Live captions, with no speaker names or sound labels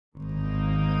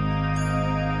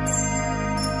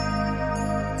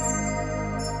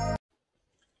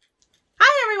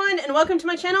and welcome to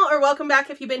my channel, or welcome back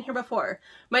if you've been here before.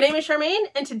 My name is Charmaine,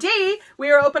 and today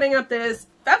we are opening up this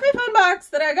Fabfitfun box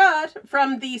that I got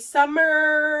from the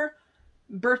summer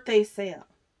birthday sale.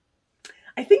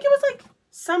 I think it was like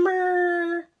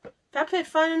summer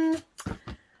Fabfitfun. Honestly,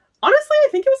 I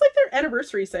think it was like their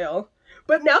anniversary sale.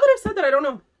 But now that I've said that, I don't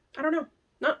know.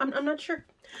 I'm not sure.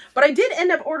 But I did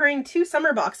end up ordering 2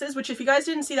 summer boxes, which if you guys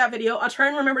didn't see that video, I'll try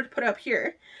and remember to put it up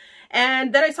here.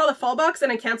 And then I saw the fall box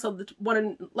and I canceled one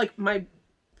in like my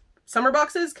summer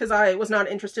boxes because I was not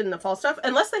interested in the fall stuff.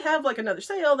 Unless they have like another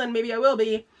sale, then maybe I will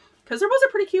be. Because there was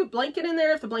a pretty cute blanket in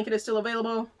there if the blanket is still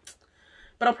available.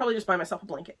 But I'll probably just buy myself a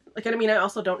blanket. Like, I mean, I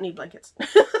also don't need blankets.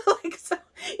 Like, so,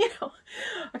 you know,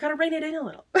 I gotta rein it in a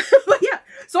little. But yeah,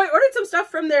 so I ordered some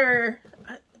stuff from their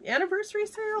anniversary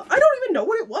sale. I don't even know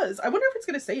what it was. I wonder if it's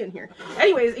gonna say in here.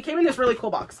 Anyways, it came in this really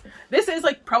cool box. This is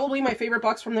like probably my favorite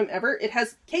box from them ever. It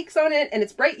has cakes on it and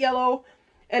it's bright yellow.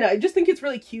 And I just think it's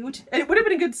really cute. And it would have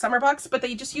been a good summer box, but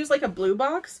they just used like a blue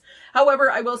box.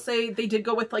 However, I will say they did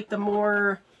go with like the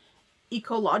more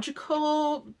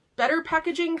ecological, better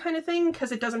packaging kind of thing,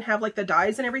 because it doesn't have like the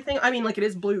dyes and everything. I mean, like, it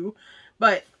is blue,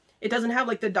 but it doesn't have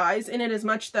like the dyes in it as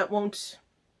much that won't,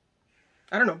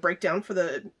 I don't know, break down for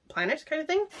the planet kind of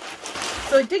thing.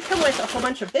 So it did come with a whole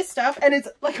bunch of this stuff, and it's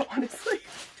like, honestly,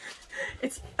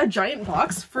 it's a giant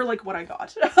box for like what I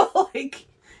got. Like,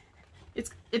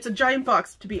 it's a giant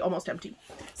box to be almost empty.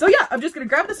 So yeah, I'm just gonna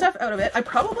grab the stuff out of it. I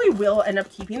probably will end up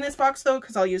keeping this box though,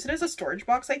 because I'll use it as a storage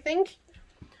box, I think,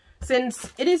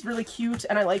 since it is really cute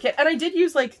and I like it. And I did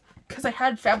use, like, because I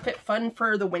had Fabfitfun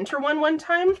for the winter one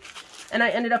time, and I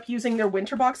ended up using their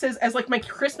winter boxes as like my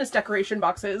Christmas decoration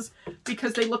boxes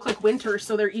because they look like winter,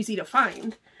 so they're easy to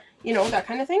find, you know, that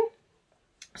kind of thing.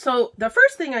 So the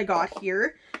first thing I got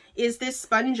here is this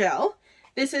sponge gel.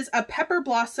 This is a pepper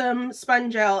blossom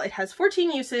sponge gel. It has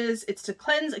 14 uses. It's to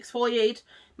cleanse, exfoliate,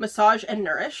 massage, and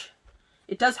nourish.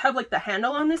 It does have like the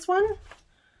handle on this one.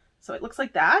 So it looks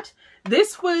like that.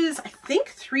 This was, I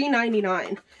think,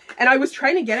 $3.99. And I was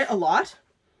trying to get it a lot.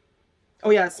 Oh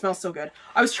yeah, it smells so good.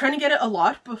 I was trying to get it a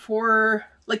lot before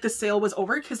like the sale was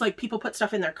over, because like people put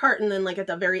stuff in their cart and then like at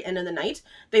the very end of the night,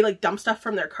 they like dump stuff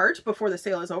from their cart before the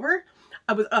sale is over.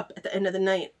 I was up at the end of the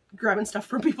night grabbing stuff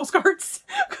from people's carts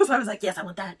because I was like, yes, I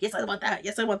want that. Yes, I want that.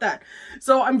 Yes, I want that.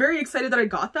 So I'm very excited that I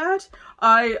got that.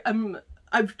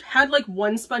 I've had like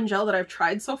one sponge gel that I've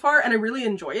tried so far and I really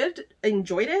enjoyed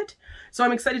it. So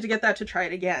I'm excited to get that to try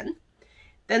it again.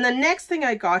 Then the next thing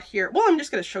I got here, well, I'm just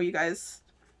going to show you guys.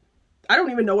 I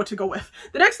don't even know what to go with.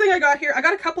 The next thing I got here, I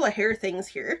got a couple of hair things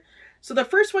here. So the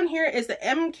first one here is the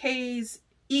MK's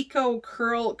Eco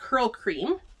Curl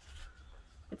Cream.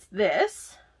 It's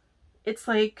this. It's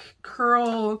like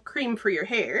curl cream for your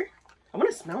hair. I want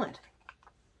to smell it.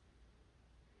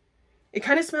 It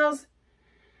kind of smells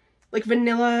like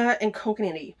vanilla and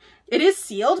coconutty. It is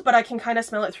sealed, but I can kind of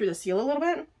smell it through the seal a little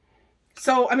bit.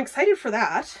 So I'm excited for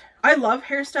that. I love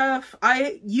hair stuff.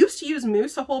 I used to use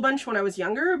mousse a whole bunch when I was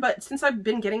younger, but since I've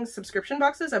been getting subscription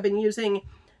boxes, I've been using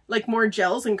like more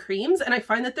gels and creams, and I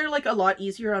find that they're like a lot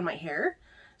easier on my hair.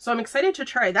 So I'm excited to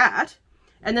try that.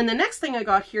 And then the next thing I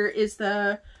got here is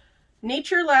the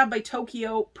Nature Lab by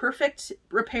Tokyo Perfect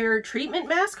Repair Treatment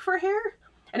Mask for hair.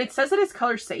 And it says that it's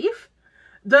color safe.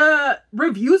 The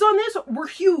reviews on this were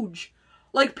huge.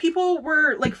 Like, people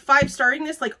were like 5-starring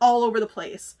this like all over the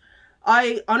place.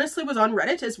 I honestly was on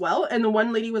Reddit as well, and the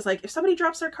one lady was like, if somebody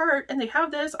drops their cart and they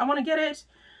have this, I want to get it.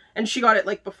 And she got it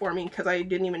like before me because I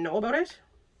didn't even know about it.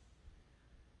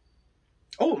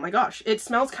 Oh my gosh, it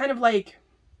smells kind of like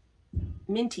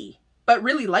minty, but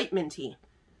really light minty.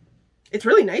 It's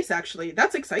really nice, actually.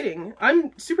 That's exciting.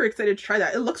 I'm super excited to try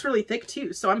that. It looks really thick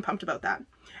too, so I'm pumped about that.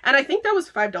 And I think that was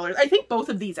 $5. I think both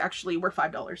of these actually were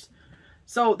 $5.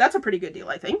 So that's a pretty good deal,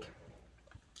 I think.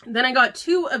 Then I got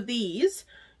 2 of these.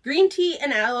 Green Tea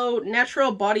and Aloe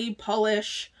Natural Body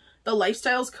Polish, the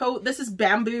Lifestyles Coat. This is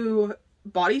bamboo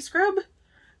body scrub.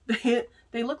 They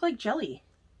look like jelly.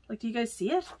 Like, do you guys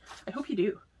see it? I hope you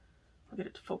do. I'll get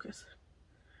it to focus.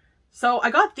 So I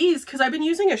got these because I've been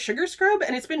using a sugar scrub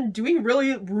and it's been doing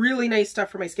really, really nice stuff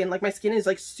for my skin. Like, my skin is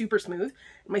like super smooth.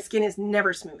 My skin is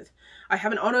never smooth. I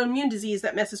have an autoimmune disease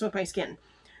that messes with my skin.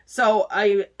 So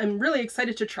I am really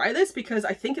excited to try this because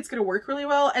I think it's going to work really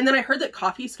well. And then I heard that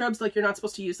coffee scrubs, like, you're not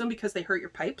supposed to use them because they hurt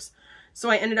your pipes. So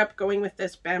I ended up going with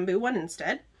this bamboo one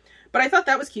instead. But I thought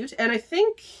that was cute. And I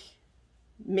think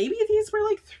maybe these were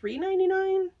like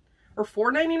 $3.99 or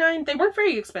 $4.99. They weren't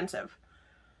very expensive.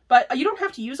 But you don't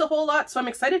have to use a whole lot, so I'm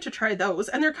excited to try those.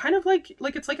 And they're kind of like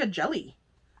it's like a jelly.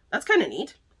 That's kind of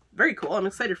neat. Very cool. I'm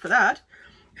excited for that.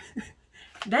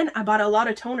 Then I bought a lot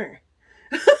of toner.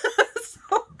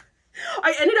 So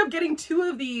I ended up getting 2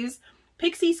 of these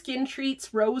Pixie Skin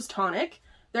Treats Rose Tonic.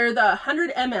 They're the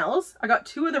 100 mLs. I got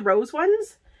 2 of the rose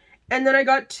ones. And then I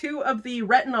got 2 of the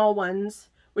retinol ones,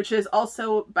 which is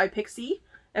also by Pixie,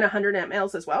 and 100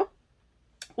 mLs as well.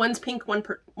 One's pink,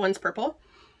 one's purple.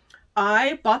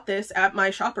 I bought this at my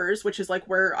Shoppers, which is like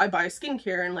where I buy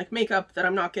skincare and like makeup that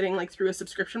I'm not getting like through a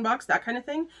subscription box, that kind of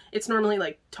thing. It's normally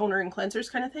like toner and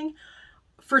cleansers kind of thing.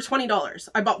 For $20.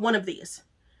 I bought 1 of these,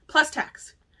 plus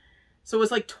tax. So it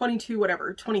was like 22,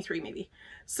 whatever, 23 maybe.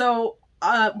 So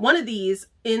one of these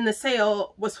in the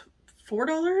sale was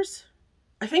 $4.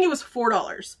 I think it was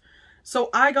 $4. So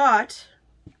I got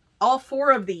all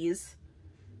 4 of these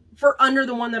for under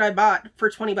the one that I bought for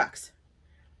 20 bucks.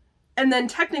 And then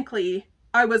technically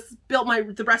I built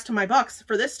the rest of my bucks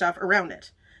for this stuff around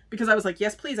it, because I was like,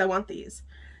 yes, please, I want these.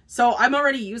 So I'm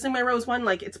already using my rose one.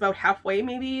 Like, it's about halfway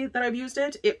maybe that I've used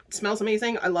it. It smells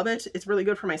amazing. I love it. It's really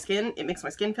good for my skin. It makes my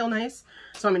skin feel nice.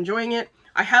 So I'm enjoying it.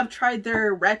 I have tried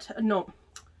their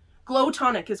Glow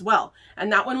Tonic as well. And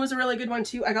that one was a really good one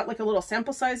too. I got like a little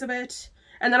sample size of it.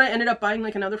 And then I ended up buying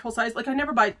like another full size. Like, I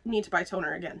never need to buy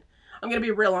toner again. I'm going to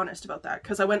be real honest about that,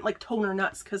 because I went like toner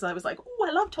nuts, because I was like, oh,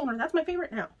 I love toner. That's my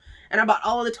favorite now. And I bought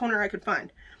all of the toner I could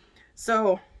find.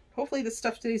 So hopefully this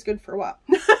stuff stays good for a while.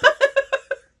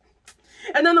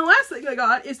 And then the last thing I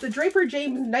got is the Draper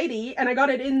James Nightie, and I got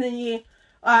it in the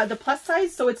plus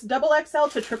size, so it's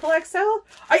XXL to XXL.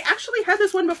 I actually had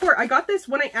this one before. I got this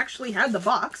when I actually had the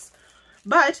box,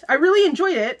 but I really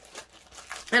enjoyed it,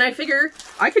 and I figure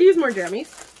I could use more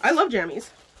jammies. I love jammies.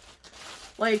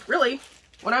 Like, really,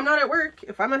 when I'm not at work,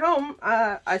 if I'm at home,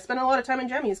 I spend a lot of time in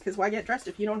jammies, because why get dressed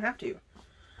if you don't have to?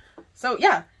 So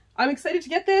yeah, I'm excited to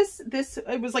get this.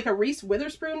 It was like a Reese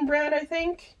Witherspoon brand, I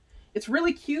think. It's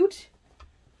really cute.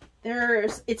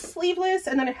 It's sleeveless,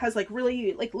 and then it has like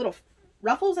really like little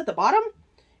ruffles at the bottom.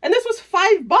 And this was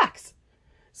 $5.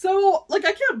 So like,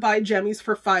 I can't buy jammies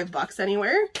for $5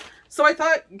 anywhere. So I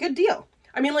thought, good deal.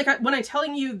 I mean, like, when I'm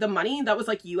telling you the money, that was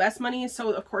like US money.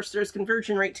 So of course there's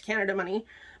conversion rate to Canada money,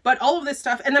 but all of this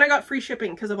stuff. And then I got free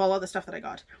shipping because of all of the stuff that I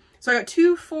got. So I got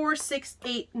 2, 4, 6,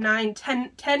 8, 9,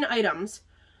 10 items.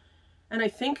 And I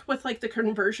think with like the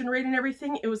conversion rate and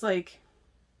everything, it was like,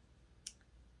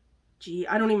 gee,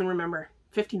 I don't even remember,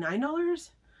 $59?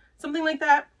 Something like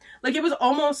that. Like, it was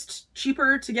almost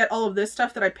cheaper to get all of this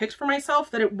stuff that I picked for myself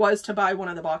than it was to buy one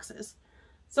of the boxes.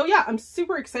 So yeah, I'm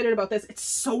super excited about this. It's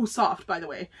so soft, by the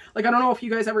way. Like, I don't know if you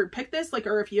guys ever picked this, like,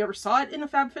 or if you ever saw it in the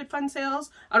Fabfitfun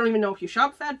sales. I don't even know if you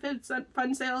shop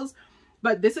Fabfitfun sales,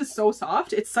 but this is so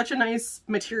soft. It's such a nice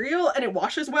material, and it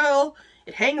washes well.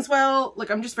 It hangs well.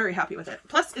 Like, I'm just very happy with it.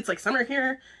 Plus, it's like summer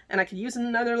here, and I could use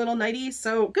another little nightie,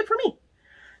 so good for me.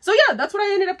 So yeah, that's what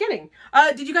I ended up getting.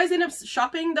 Did you guys end up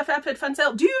shopping the Fabfitfun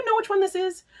sale? Do you know which one this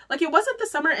is? Like, it wasn't the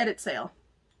summer edit sale.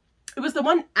 It was the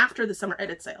one after the summer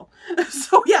edit sale.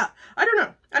 So yeah, I don't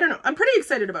know. I'm pretty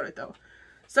excited about it though.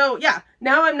 So yeah,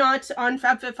 now I'm not on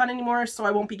Fabfitfun anymore, so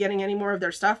I won't be getting any more of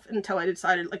their stuff until I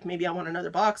decided, like, maybe I want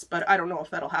another box, but I don't know if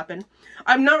that'll happen.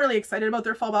 I'm not really excited about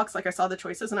their fall box. Like, I saw the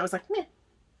choices and I was like, meh.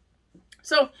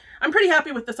 So I'm pretty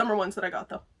happy with the summer ones that I got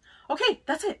though. Okay,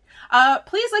 that's it.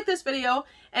 Please like this video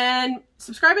and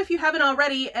subscribe if you haven't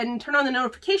already, and turn on the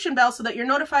notification bell so that you're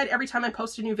notified every time I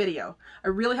post a new video. I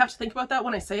really have to think about that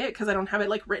when I say it, because I don't have it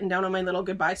like written down on my little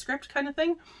goodbye script kind of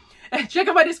thing. And check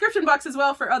out my description box as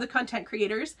well for other content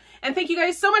creators. And thank you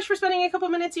guys so much for spending a couple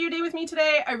minutes of your day with me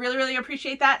today. I really, really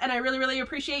appreciate that, and I really, really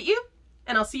appreciate you.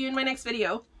 And I'll see you in my next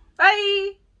video.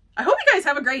 Bye! I hope you guys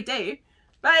have a great day.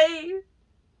 Bye!